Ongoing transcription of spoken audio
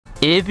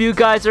If you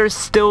guys are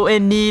still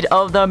in need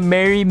of the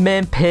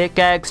Minty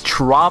Pickaxe,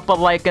 drop a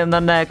like in the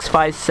next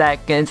 5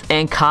 seconds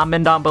and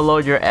comment down below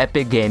your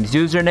Epic Games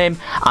username.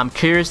 I'm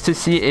curious to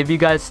see if you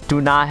guys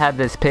do not have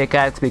this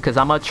pickaxe, because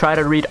I'm gonna try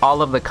to read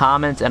all of the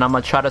comments and I'm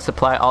gonna try to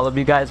supply all of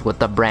you guys with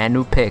the brand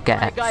new pickaxe.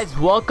 Alright guys,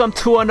 welcome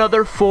to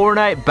another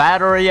Fortnite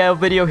Battle Royale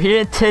video. Here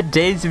in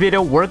today's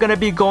video, we're gonna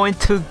be going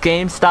to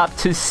GameStop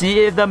to see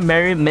if the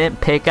Minty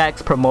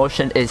Pickaxe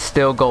promotion is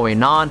still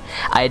going on.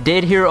 I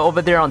did hear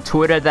over there on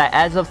Twitter that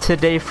as of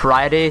today,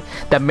 Friday,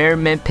 the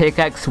Minty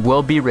Pickaxe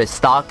will be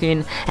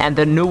restocking, and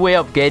the new way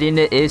of getting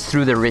it is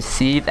through the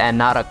receipt and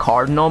not a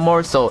card no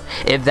more. So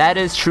if that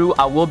is true,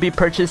 I will be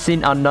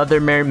purchasing another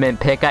Minty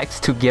Pickaxe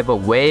to give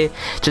away,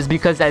 just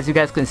because as you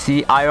guys can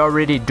see, I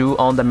already do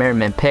own the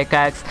Minty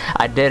Pickaxe.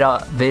 I did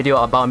a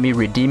video about me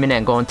redeeming it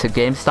and going to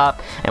GameStop,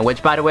 and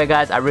which, by the way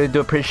guys, I really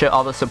do appreciate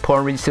all the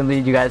support recently.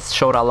 You guys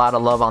showed a lot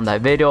of love on that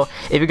video.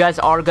 If you guys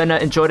are gonna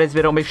enjoy this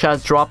video, make sure you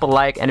guys drop a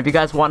like, and if you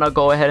guys want to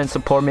go ahead and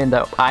support me in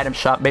the item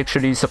shop, make sure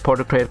you support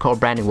the creator code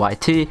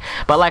BrandingYT.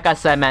 But like I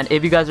said, man,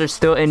 if you guys are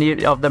still in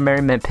need of the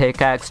Minty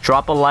Pickaxe,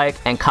 drop a like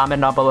and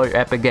comment down below your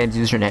Epic Games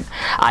username.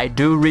 I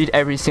do read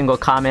every single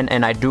comment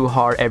and I do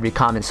heart every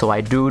comment, so I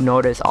do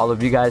notice all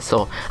of you guys.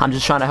 So I'm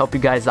just trying to help you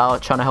guys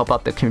out, trying to help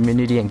out the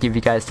community and give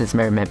you guys this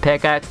Minty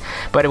Pickaxe.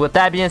 But with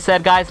that being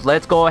said guys,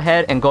 let's go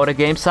ahead and go to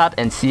GameStop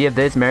and see if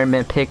this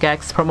Minty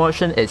Pickaxe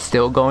promotion is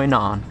still going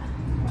on.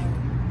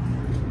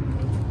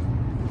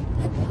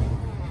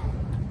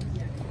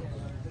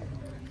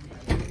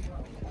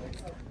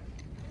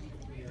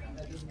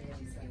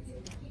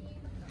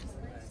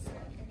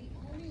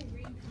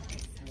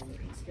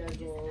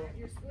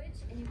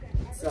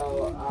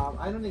 So,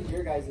 I don't think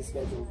your guys'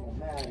 schedules will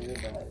matter,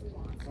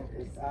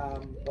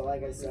 but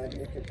like I said,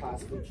 it could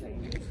possibly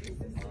change.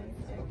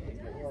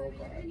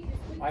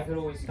 I could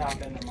always stop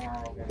in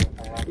tomorrow.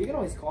 You can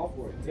always call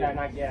for it, too.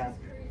 Yeah,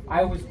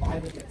 I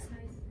think it's,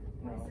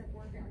 no,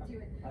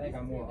 I think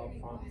I'm more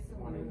upfront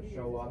wanting to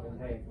show up and,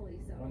 hey,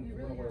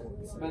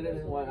 it's better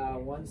than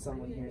what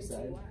someone here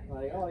said.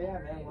 Like, oh yeah,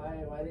 man,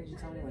 why didn't you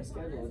tell me my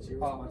schedule? It's your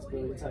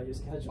responsibility to tell your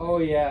schedule. Oh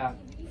yeah.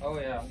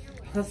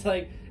 It's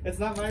like, it's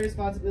not my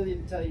responsibility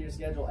to tell you your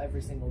schedule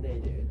every single day,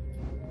 dude.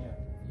 Yeah.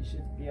 You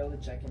should be able to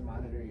check and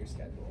monitor your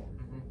schedule.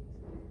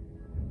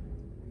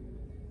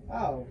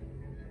 Oh.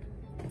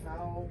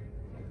 How?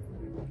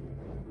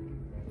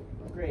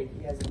 Great,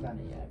 he hasn't done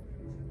it yet.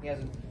 He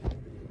hasn't,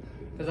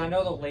 because I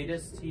know the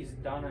latest he's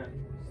done it.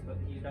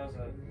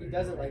 He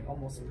does it like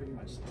almost pretty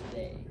much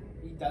today.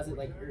 He does it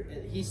like,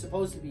 he's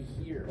supposed to be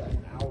here like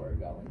an hour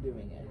ago and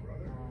doing it.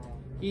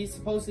 He's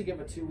supposed to give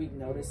a 2-week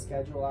notice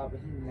schedule out, but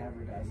he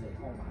never does it.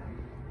 Hold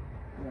on.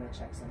 I'm gonna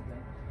check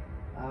something.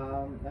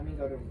 Let me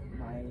go to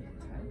my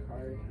time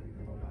card.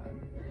 Hold on.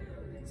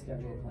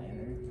 Schedule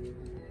planner.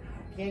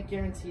 Can't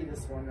guarantee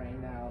this one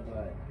right now,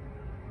 but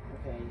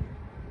okay.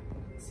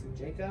 Let's see,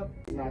 Jacob.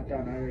 Not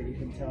done already. You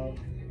can tell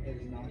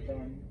it's not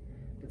done.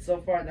 But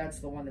so far, that's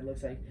the one that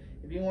looks like.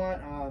 If you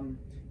want,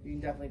 you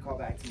can definitely call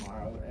back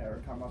tomorrow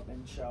or come up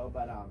and show.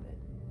 But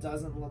it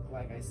doesn't look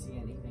like I see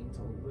anything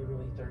till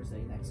literally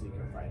Thursday next week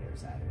or Friday or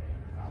Saturday.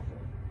 Probably.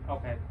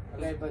 Okay.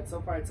 Okay, but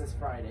so far it says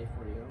Friday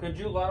for you. Could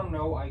you let him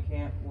know I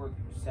can't work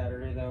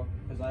Saturday though,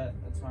 because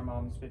it's my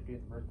mom's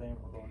 50th birthday and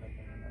we're going to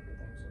dinner and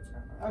everything, so it's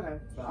kind of. Okay,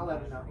 I'll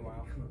let him know.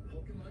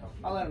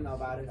 I'll let him know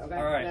about it. Okay.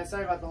 All right. Yeah,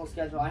 sorry about the whole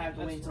schedule. I have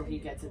to wait until he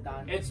gets it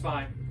done. It's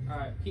fine. All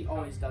right. He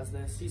always does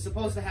this. He's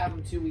supposed to have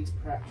him 2 weeks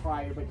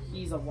prior, but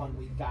he's a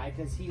 1-week guy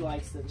because he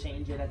likes to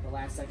change it at the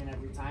last second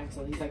every time.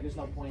 So he's like, there's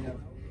no point of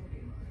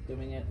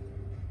doing it.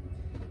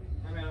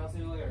 Hey man, I'll see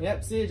you later.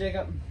 Yep. See you,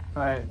 Jacob.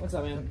 All right. What's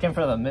up, man? Came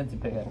for the Minty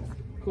Pickaxe.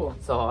 Cool.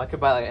 So I could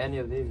buy like any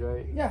of these,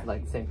 right? Yeah.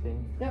 Like same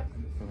thing. Yep.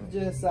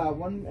 Just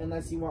one,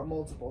 unless you want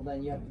multiple,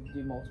 then you have to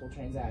do multiple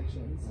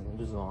transactions.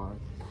 Just one.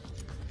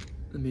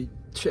 Let me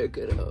check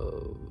it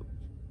out.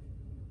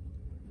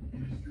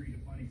 Industry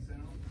defining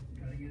sound,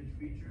 cutting edge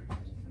features,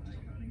 and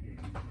iconic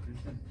games. This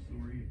is the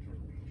story of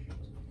Turtle Beach.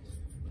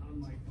 I'm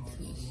Mike Carr,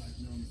 otherwise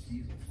known as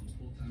Diesel. I'm a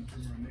full-time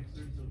trimmer and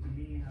mixer, so to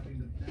me, having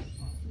the best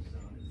possible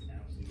sound is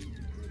absolutely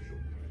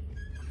crucial.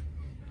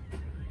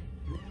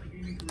 Throughout my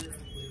gaming career,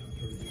 I've played on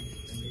Turtle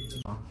Beach and made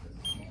them as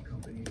a small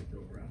company to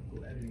build graphical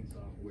editing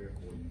software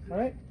for you.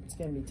 Alright, it's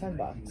gonna be $10.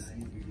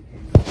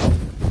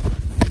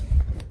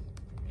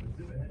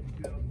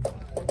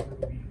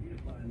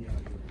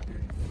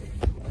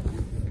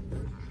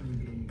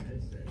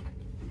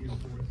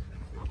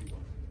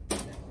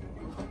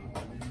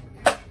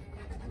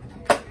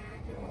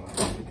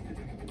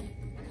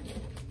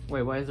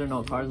 Wait, why is there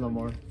no cards no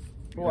more?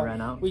 Well, It ran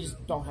out? we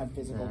just don't have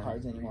physical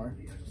cards anymore.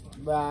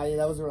 But yeah,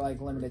 those were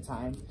like limited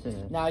time. Yeah.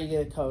 Now you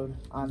get a code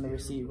on the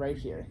receipt right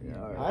here.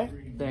 Yeah, Alright?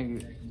 Thank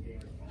you.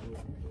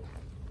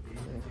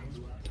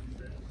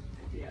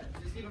 Yeah,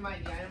 just keep in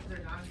mind the items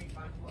are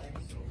non-refundable and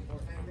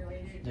Fortnite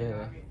related. Yeah. They're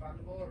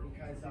non-refundable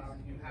because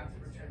you have to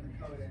return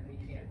the code and we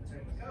can't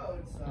return the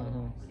code,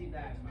 so just keep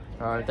that in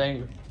mind. Alright, thank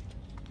you.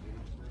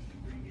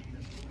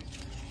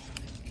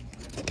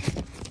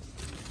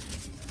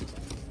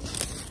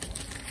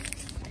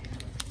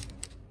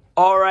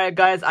 Alright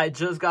guys, I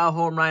just got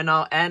home right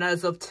now, and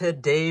as of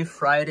today,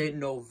 Friday,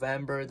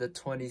 November the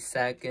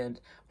 22nd,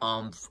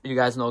 you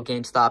guys know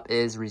GameStop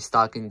is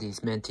restocking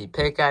these minty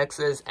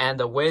pickaxes, and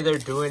the way they're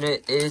doing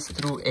it is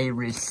through a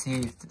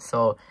receipt.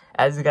 So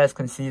as you guys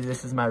can see,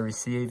 this is my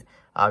receipt.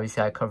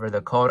 Obviously I cover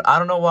the code. I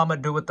don't know what I'm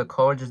gonna do with the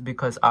code, just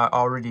because I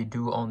already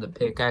do own the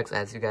pickaxe,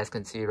 as you guys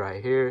can see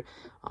right here.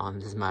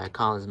 This is my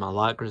account, this is my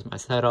locker, this is my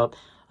setup.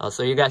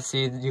 So you guys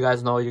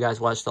know, you guys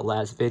watched the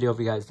last video. If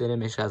you guys didn't,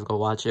 make sure you guys go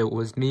watch it. It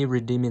was me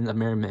redeeming the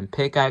Merriman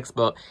pickaxe,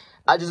 but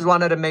I just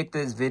wanted to make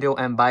this video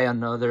and buy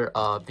another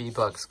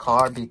V-Bucks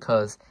card,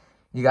 because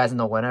you guys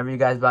know whenever you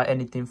guys buy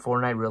anything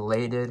Fortnite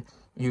related,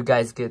 you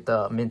guys get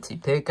the minty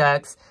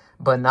pickaxe.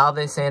 But now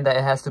they're saying that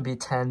it has to be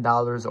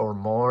 $10 or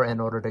more in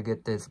order to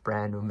get this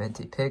brand new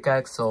minty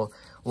pickaxe. So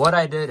what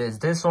I did is,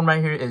 this one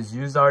right here is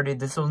used already.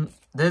 This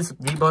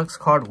V-Bucks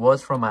card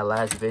was from my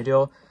last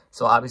video.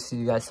 So obviously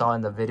you guys saw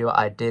in the video,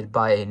 I did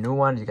buy a new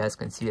one. You guys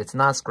can see it's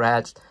not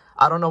scratched.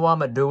 I don't know what I'm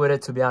going to do with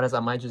it, to be honest. I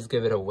might just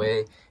give it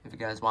away. If you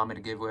guys want me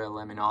to give away,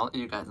 let me know.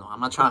 You guys know, I'm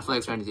not trying to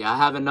flex or anything. I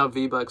have enough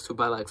V-Bucks to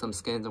buy like some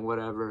skins and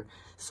whatever.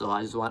 So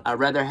I'd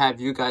rather have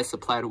you guys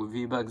supplied with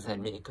V-Bucks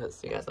than me, because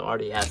you guys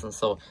already have some.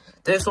 So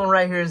this one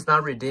right here is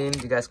not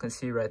redeemed. You guys can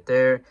see right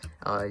there.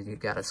 You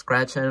got a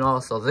scratch and all.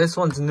 So this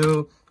one's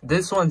new.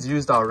 This one's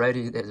used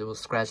already. It was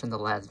scratched in the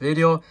last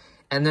video.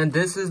 And then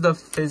this is the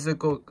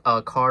physical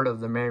card of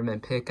the Merriman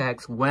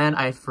pickaxe when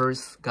I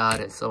first got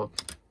it. So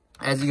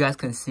as you guys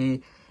can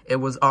see, it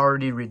was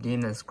already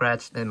redeemed and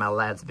scratched in my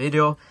last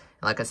video.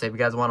 Like I said, if you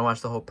guys want to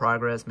watch the whole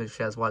progress, make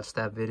sure you guys watch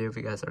that video if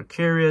you guys are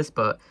curious.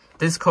 But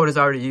this code is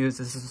already used.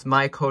 This is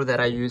my code that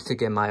I use to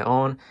get my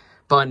own.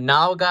 But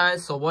now,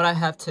 guys, so what I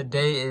have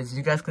today is,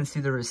 you guys can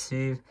see the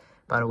receipt.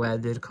 By the way, I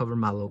did cover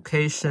my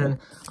location.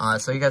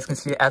 So you guys can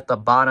see at the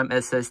bottom,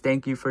 it says,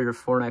 "Thank you for your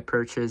Fortnite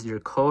purchase.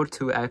 Your code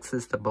to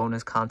access the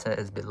bonus content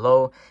is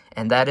below."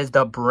 And that is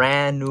the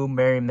brand new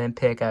Merriman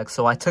pickaxe.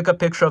 So I took a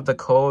picture of the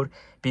code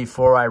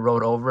before I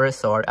wrote over it.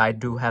 So I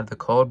do have the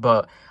code,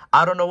 but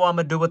I don't know what I'm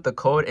going to do with the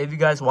code. If you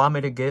guys want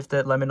me to gift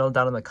it, let me know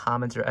down in the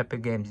comments your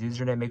Epic Games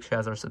username. Make sure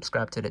you guys are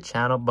subscribed to the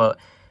channel. But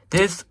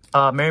this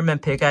Merriman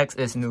pickaxe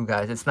is new,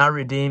 guys. It's not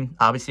redeemed.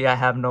 Obviously, I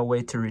have no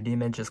way to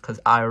redeem it just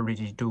because I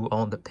already do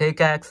own the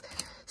pickaxe.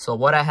 So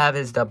what I have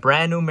is the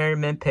brand new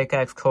Merriman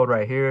pickaxe code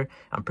right here.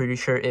 I'm pretty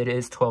sure it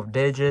is 12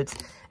 digits.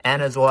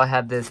 And as well, I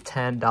have this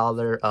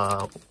 $10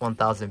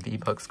 1000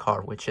 V-Bucks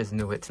card, which is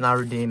new. It's not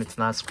redeemed. It's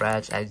not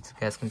scratched, as you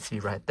guys can see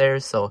right there.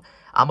 So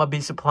I'm going to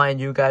be supplying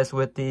you guys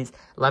with these.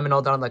 Let me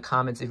know down in the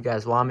comments if you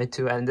guys want me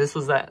to. And this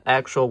was the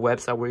actual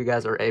website where you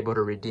guys are able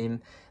to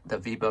redeem the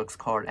V-Bucks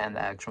card and the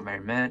actual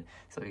Merriman.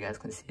 So you guys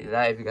can see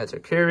that if you guys are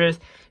curious.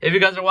 If you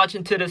guys are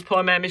watching to this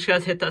point, man, make sure you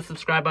guys hit that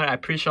subscribe button. I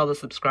appreciate all the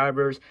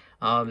subscribers.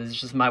 This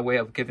is just my way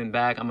of giving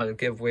back. I'm going to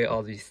give away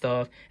all these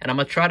stuff. And I'm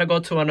going to try to go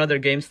to another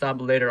GameStop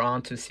later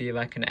on to see if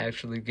I can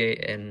actually get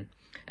an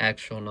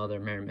actual another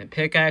Merriman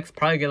pickaxe.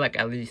 Probably get like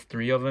at least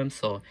 3 of them.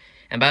 So,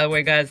 and by the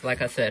way, guys,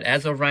 like I said,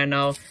 as of right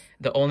now,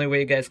 the only way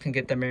you guys can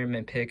get the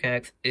Merriman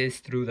pickaxe is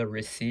through the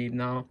receipt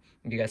now.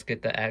 You guys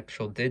get the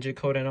actual digit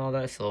code and all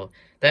that. So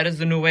that is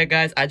the new way,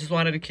 guys. I just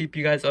wanted to keep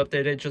you guys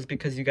updated just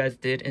because you guys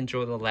did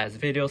enjoy the last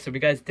video. So if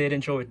you guys did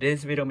enjoy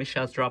this video, make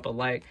sure you guys drop a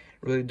like.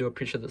 Really do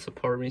appreciate the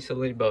support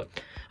recently. But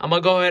I'm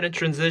going to go ahead and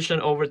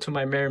transition over to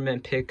my Merriman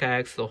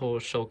pickaxe, the whole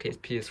showcase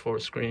PS4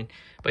 screen.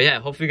 But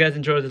yeah, hopefully you guys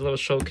enjoyed this little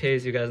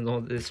showcase. You guys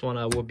know this one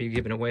I will be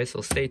giving away.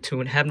 So stay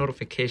tuned. Have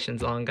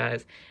notifications on,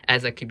 guys,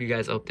 as I keep you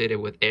guys updated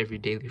with every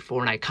daily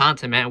Fortnite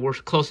content, man. We're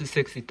close to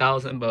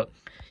 60,000, but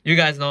you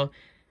guys know,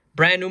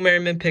 brand new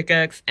Merriman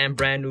pickaxe and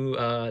brand new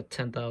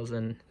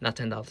 10,000, not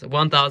 10,000,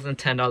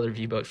 $1,010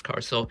 V-Bucks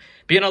card. So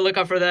be on the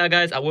lookout for that,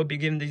 guys. I will be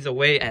giving these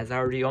away as I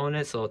already own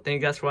it. So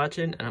thank you guys for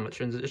watching, and I'm gonna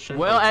transition.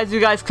 Well, as you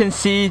guys can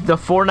see, the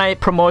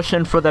Fortnite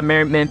promotion for the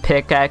Merriman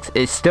pickaxe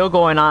is still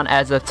going on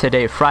as of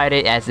today,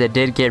 Friday, as it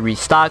did get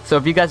restocked. So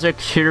if you guys are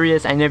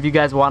curious and if you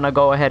guys want to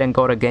go ahead and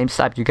go to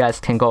GameStop, you guys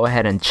can go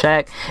ahead and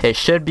check. It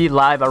should be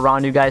live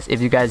around you guys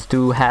if you guys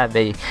do have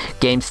a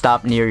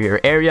GameStop near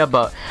your area.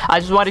 But I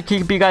just want to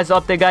keep you guys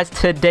updated, guys.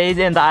 Today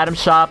in the item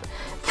shop,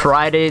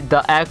 Friday,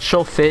 the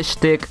actual fish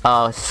stick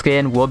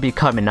skin will be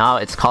coming out.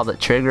 It's called the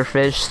trigger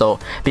fish, so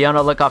be on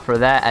the lookout for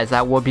that, as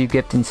I will be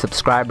gifting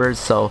subscribers.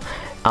 So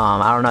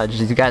I don't know,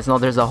 just you guys know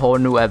there's a whole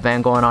new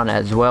event going on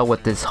as well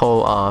with this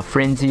whole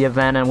frenzy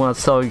event, and well,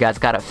 so you guys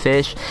got a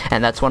fish,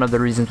 and that's one of the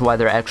reasons why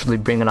they're actually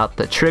bringing out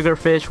the trigger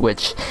fish,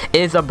 which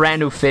is a brand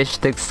new fish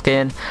stick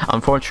skin.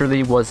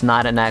 Unfortunately, was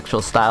not an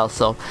actual style.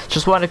 So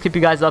just want to keep you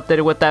guys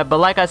updated with that. But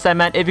like I said,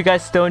 man, if you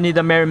guys still need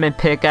the Merriman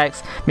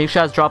pickaxe, make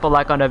sure you guys drop a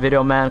like on the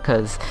video, man,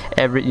 because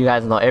you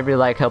guys know every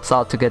like helps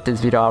out to get this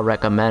video. I'll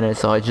recommend it,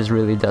 so it just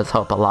really does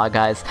help a lot,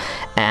 guys.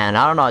 And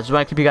I don't know, I just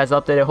want to keep you guys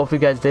updated.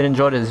 Hopefully you guys did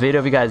enjoy this video.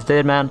 If you guys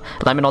did, man,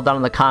 let me know down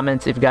in the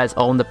comments if you guys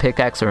own the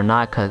pickaxe or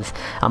not, because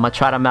I'm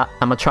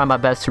gonna try my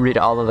best to read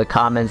all of the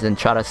comments and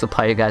try to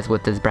supply you guys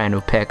with this brand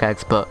new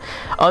pickaxe. But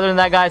other than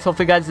that, guys,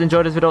 hopefully you guys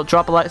enjoyed this video.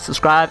 Drop a like,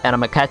 subscribe, and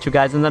I'm gonna catch you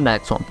guys in the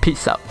next one.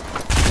 Peace out.